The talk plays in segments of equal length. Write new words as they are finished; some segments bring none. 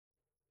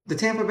The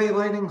Tampa Bay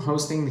Lightning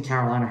hosting the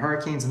Carolina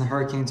Hurricanes, and the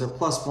Hurricanes are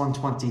plus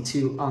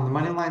 122 on the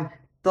money line.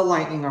 The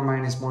Lightning are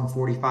minus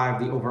 145.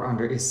 The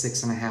over-under is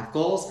 6.5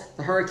 goals.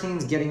 The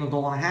Hurricanes getting a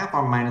goal and a half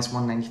are minus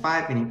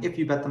 195, meaning if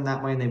you bet them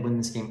that way and they win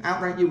this game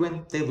outright, you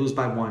win. They lose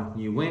by 1,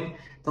 you win.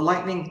 The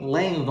Lightning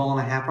laying a goal and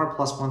a half are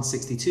plus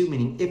 162,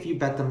 meaning if you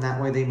bet them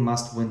that way, they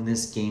must win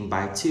this game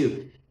by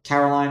 2.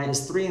 Carolina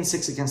is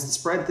 3-6 against the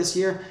spread this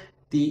year.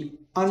 The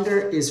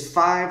under is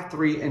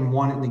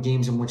 5-3-1 in the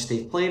games in which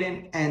they've played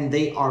in, and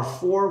they are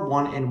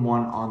 4-1-1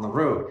 on the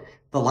road.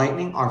 The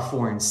Lightning are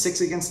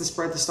 4-6 against the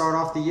spread to start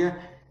off the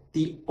year.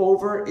 The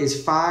over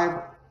is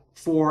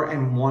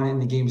 5-4-1 in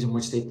the games in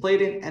which they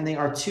played in, and they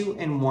are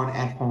 2-1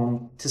 at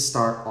home to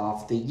start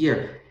off the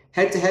year.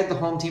 Head to head, the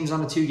home team's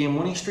on a 2-game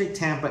winning streak.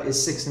 Tampa is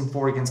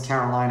 6-4 against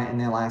Carolina in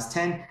their last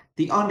 10.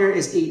 The under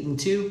is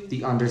 8-2.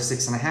 The under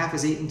 6.5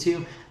 is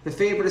 8-2. The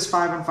favorite is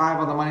 5-5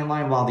 on the money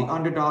line, while the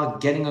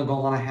underdog getting a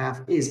goal and a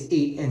half is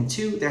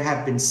 8-2. There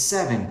have been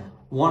 7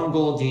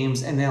 one-goal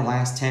games in their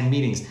last 10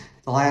 meetings.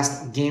 The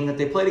last game that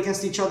they played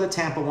against each other,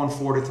 Tampa won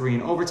 4-3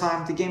 in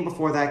overtime. The game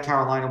before that,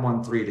 Carolina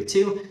won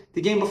 3-2.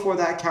 The game before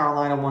that,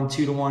 Carolina won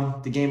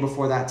 2-1. The game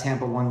before that,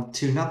 Tampa won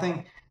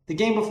 2-0. The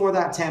game before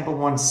that, Tampa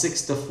won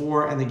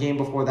 6-4, and the game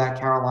before that,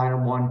 Carolina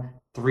won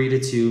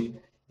 3-2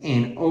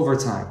 in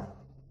overtime.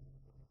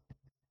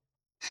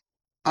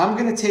 I'm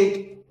going to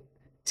take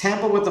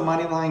Tampa with the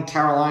money line,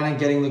 Carolina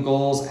getting the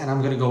goals, and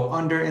I'm going to go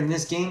under in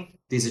this game.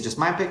 These are just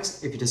my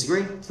picks. If you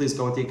disagree, please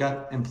go with your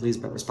gut and please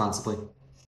bet responsibly.